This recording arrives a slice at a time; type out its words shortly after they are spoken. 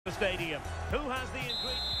stadium. Who has the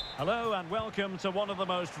ingredients? Hello and welcome to one of the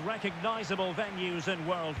most recognisable venues in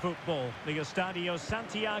world football, the Estadio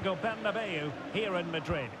Santiago Bernabeu here in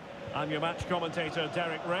Madrid. I'm your match commentator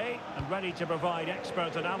Derek Ray, and ready to provide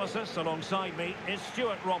expert analysis alongside me is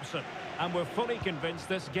Stuart Robson. And we're fully convinced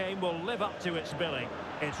this game will live up to its billing.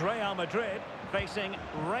 It's Real Madrid facing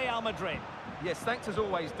Real Madrid. Yes, thanks as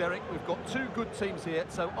always, Derek. We've got two good teams here,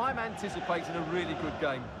 so I'm anticipating a really good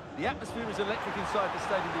game. The atmosphere is electric inside the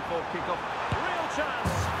stadium before kick-off. Real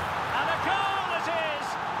chance, and a goal it is!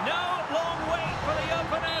 No long wait for the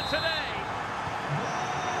opener today.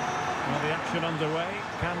 Well, the action underway.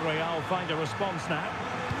 Can Real find a response now?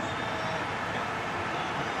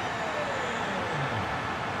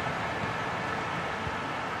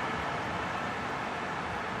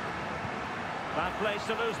 Bad place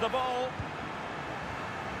to lose the ball.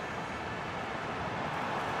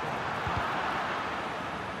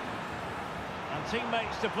 And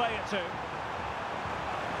teammates to play it to.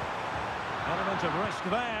 Element of risk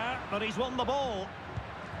there, but he's won the ball.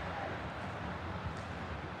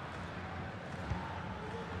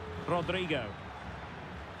 Rodrigo.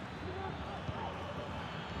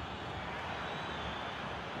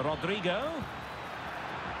 Rodrigo.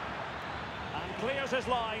 And clears his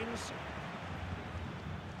lines.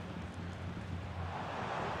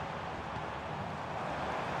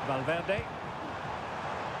 Valverde.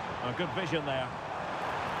 A good vision there.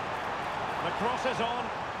 The cross is on.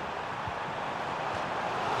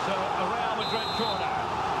 So a Real Madrid corner.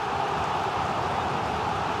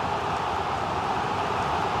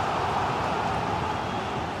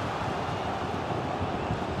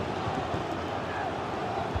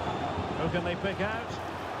 Who can they pick out?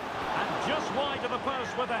 And just wide of the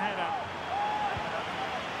post with a header.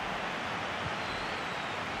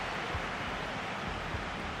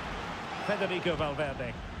 Federico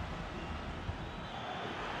Valverde.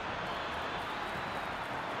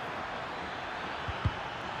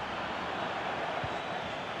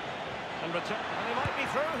 And return. And he might be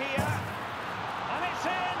through here. And it's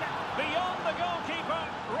in! Beyond the goalkeeper.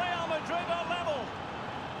 Real Madrid are level.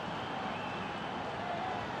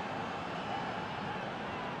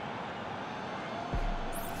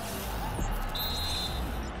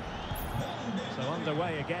 So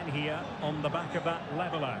underway again here on the back of that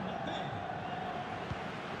leveller.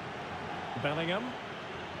 Bellingham.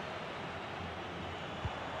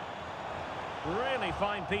 Really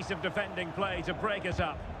fine piece of defending play to break it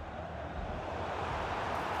up.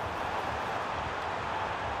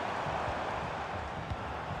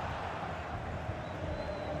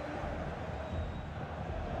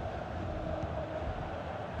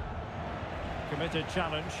 Committed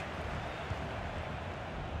challenge.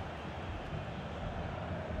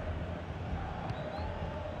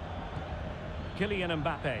 Kylian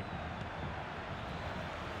Mbappe.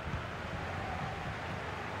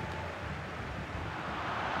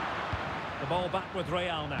 The ball back with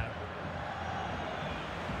Real now.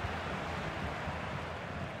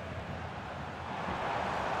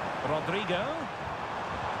 Rodrigo.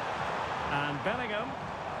 And Bellingham.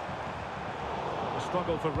 A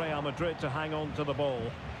struggle for Real Madrid to hang on to the ball.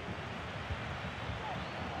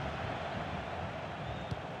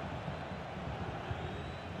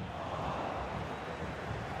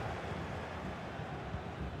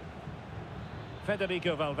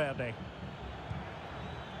 Federico Valverde.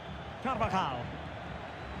 Carvajal.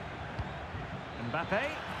 Mbappe.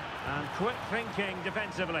 And quick thinking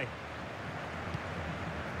defensively.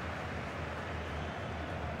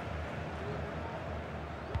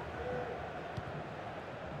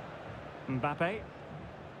 Mbappe.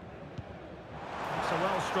 It's a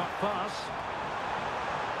well-struck pass.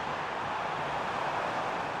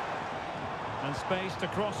 And space to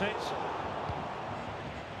cross it.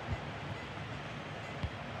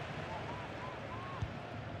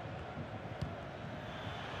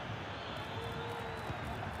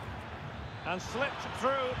 And slipped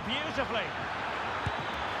through beautifully.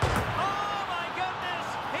 Oh my goodness!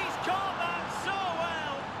 He's caught that so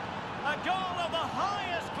well! A goal of the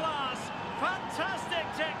highest class. Fantastic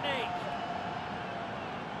technique.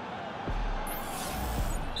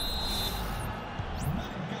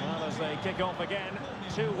 Well, as they kick off again,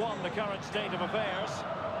 2-1 the current state of affairs.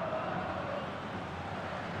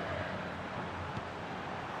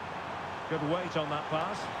 Good weight on that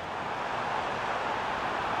pass.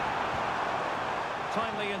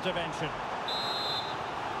 Timely intervention.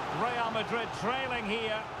 Real Madrid trailing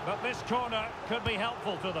here, but this corner could be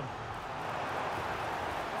helpful to them.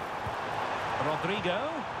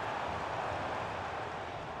 Rodrigo.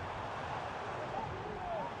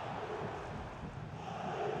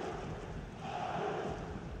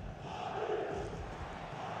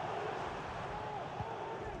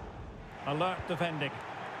 Alert defending.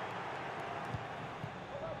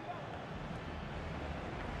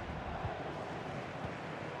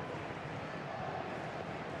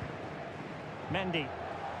 Mendy.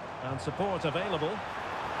 And support available.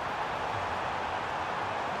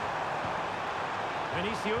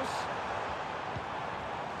 Vinicius.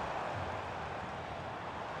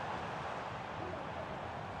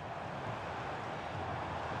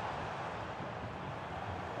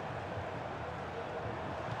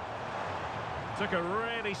 Took a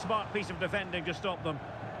really smart piece of defending to stop them.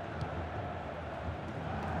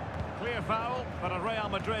 Clear foul, but a Real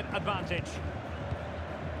Madrid advantage.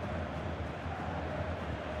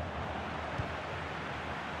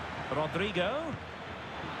 Rodrigo.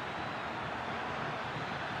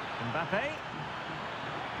 Mbappe.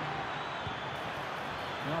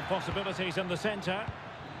 No possibilities in the centre.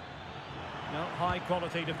 No high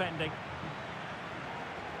quality defending.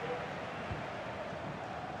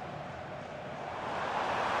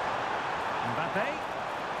 Mbappe.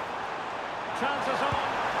 Chances on.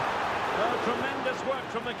 Oh, tremendous work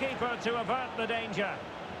from the keeper to avert the danger.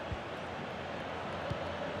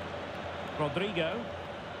 Rodrigo.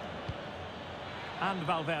 And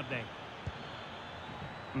Valverde.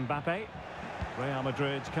 Mbappe. Real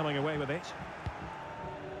Madrid coming away with it.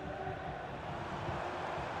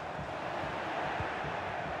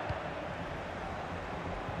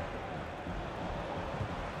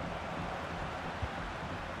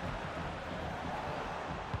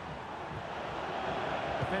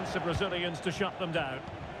 Defensive Brazilians to shut them down.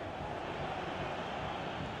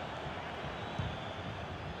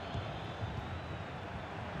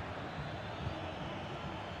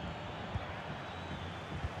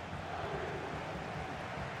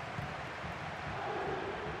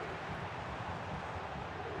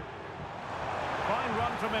 Fine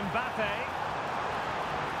run from Mbappe.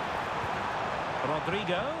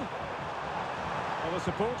 Rodrigo. Well, the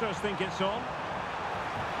supporters think it's on.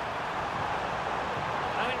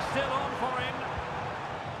 And it's still on for him.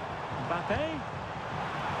 Mbappe.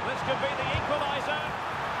 This could be the equaliser.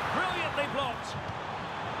 Brilliantly blocked.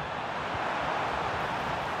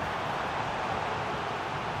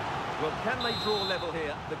 Well, can they draw level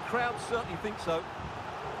here? The crowd certainly think so.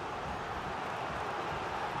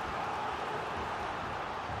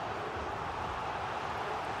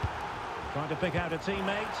 Trying to pick out a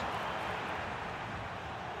teammate.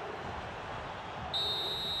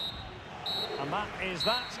 And that is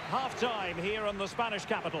that. Half-time here in the Spanish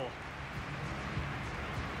capital.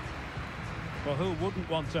 Well, who wouldn't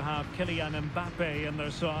want to have Kylian Mbappe in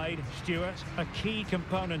their side? Stuart, a key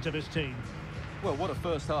component of his team. Well, what a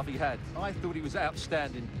first half he had. I thought he was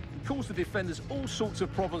outstanding. He caused the defenders all sorts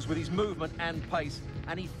of problems with his movement and pace,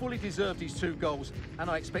 and he fully deserved his 2 goals. And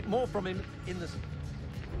I expect more from him in the...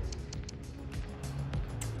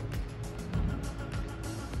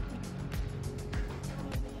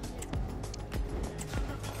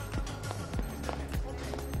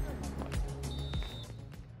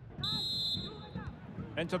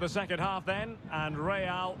 Into the second half then, and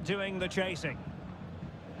Real doing the chasing.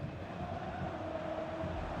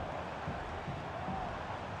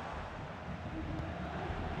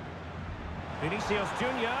 Vinicius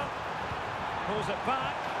Junior pulls it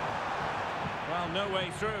back. Well, no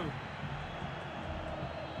way through.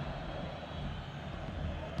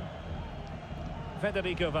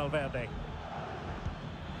 Federico Valverde.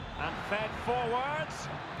 And fed forwards.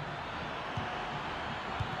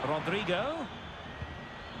 Rodrigo.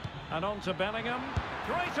 And on to Bellingham.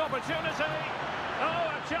 Great opportunity. Oh,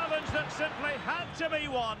 a challenge that simply had to be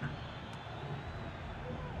won.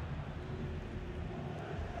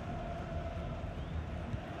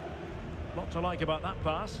 Lot to like about that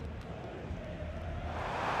pass.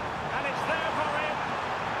 And it's there for him.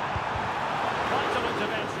 Vital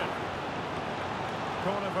intervention.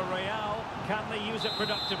 Corner for Real. Can they use it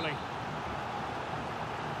productively?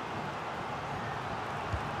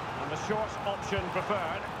 And the short option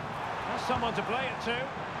preferred. There's someone to play it to.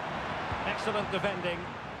 Excellent defending.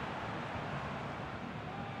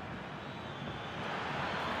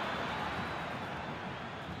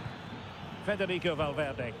 Federico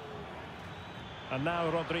Valverde. And now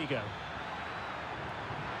Rodrigo.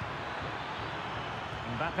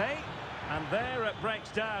 Mbappe. And there it breaks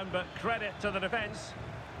down, but credit to the defence.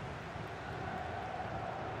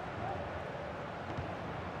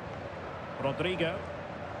 Rodrigo.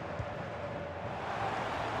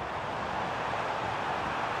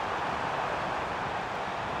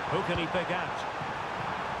 Who can he pick out?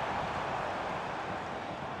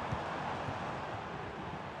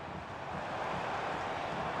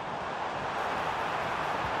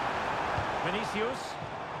 Vinicius.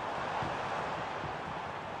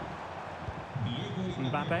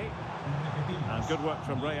 Mbappe. And good work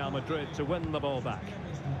from Real Madrid to win the ball back.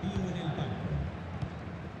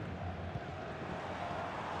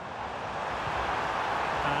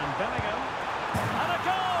 And Bellingham. And a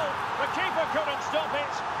goal! The keeper couldn't stop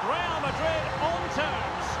it. Real Madrid on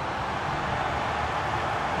terms.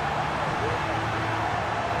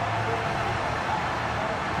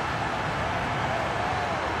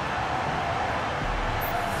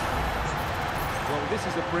 Well, this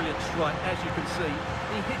is a brilliant strike, as you can see.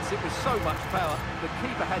 He hits it with so much power, the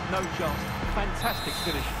keeper had no chance. Fantastic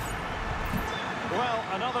finish. Well,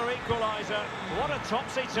 another equaliser. What a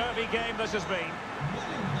topsy-turvy game this has been.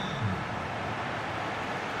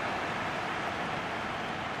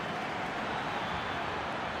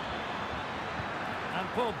 And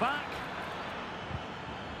pulled back.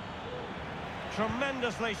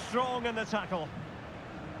 Tremendously strong in the tackle.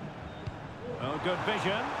 Oh, good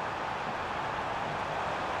vision.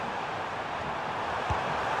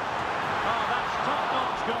 Oh, that's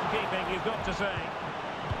top-notch goalkeeping, you've got to say.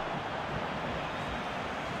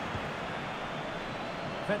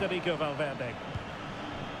 Federico Valverde.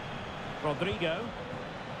 Rodrigo.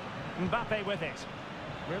 Mbappe with it.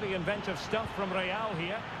 Really inventive stuff from Real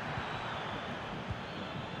here.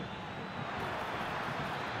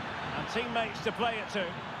 And teammates to play it to.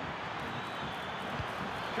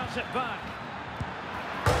 Cuts it back.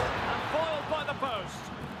 And foiled by the post.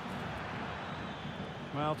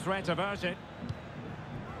 Well, threat averted.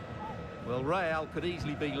 Well, Real could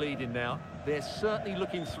easily be leading now. They're certainly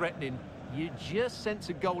looking threatening. You just sense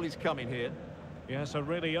a goal is coming here. Yes, a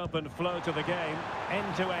really open flow to the game.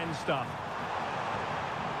 End-to-end stuff.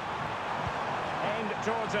 Aimed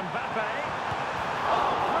towards Mbappe.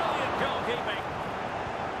 Oh, brilliant goalkeeping.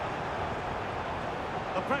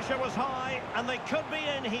 The pressure was high, and they could be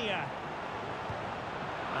in here.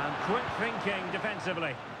 And quick thinking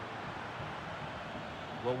defensively.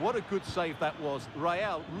 Well, what a good save that was.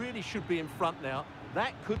 Real really should be in front now.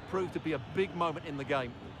 That could prove to be a big moment in the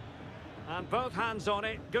game. And both hands on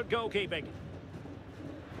it. Good goalkeeping.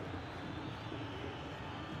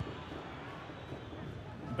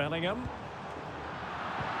 Bellingham.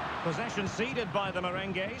 Possession ceded by the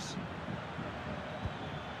Merengues.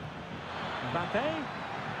 Mbappe.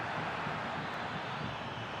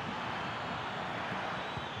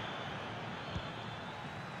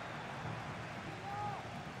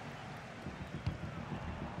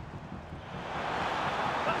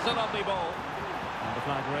 That's a lovely ball. And the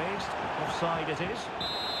flag raised. Offside it is.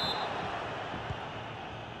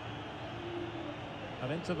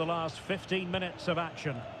 And into the last 15 minutes of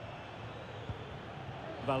action.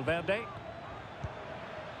 Valverde.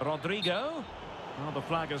 Rodrigo. Well, the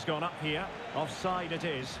flag has gone up here. Offside it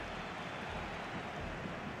is.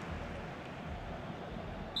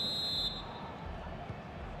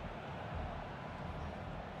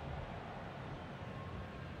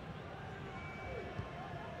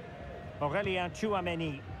 Aurelien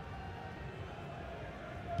Tchouameni.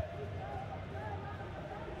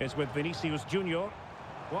 Is with Vinicius Junior.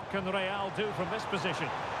 What can Real do from this position?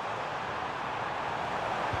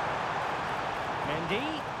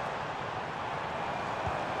 Mendy.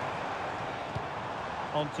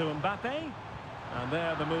 On to Mbappe. And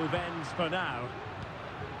there the move ends for now.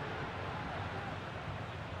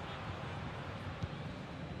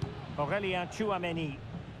 Aurelien Tchouameni.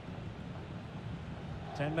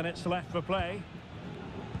 10 minutes left for play.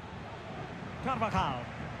 Carvajal.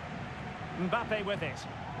 Mbappe with it.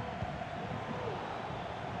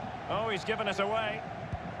 Oh, he's given us away.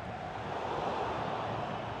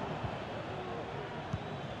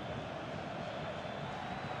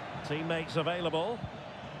 Teammates available.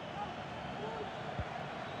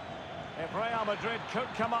 If Real Madrid could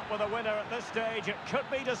come up with a winner at this stage, it could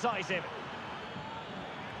be decisive.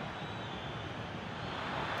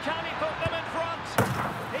 Can he put them in front?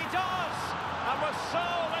 He does! And with so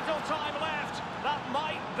little time left, that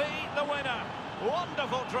might be the winner.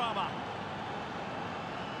 Wonderful drama.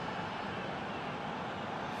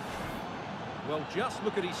 Well, just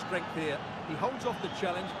look at his strength here. He holds off the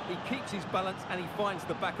challenge, he keeps his balance, and he finds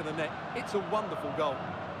the back of the net. It's a wonderful goal.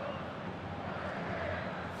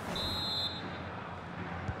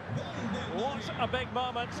 What a big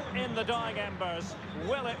moment in the dying embers.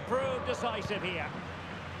 Will it prove decisive here?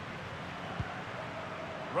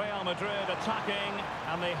 Real Madrid attacking,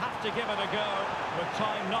 and they have to give it a go with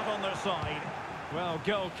time not on their side. Well,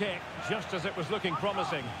 goal kick, just as it was looking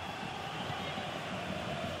promising.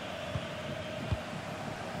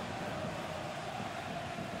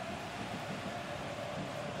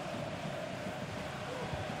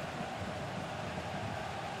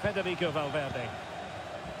 Federico Valverde.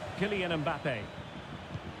 Kylian Mbappe.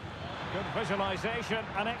 Good visualisation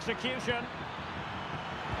and execution.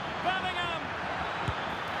 Bellingham!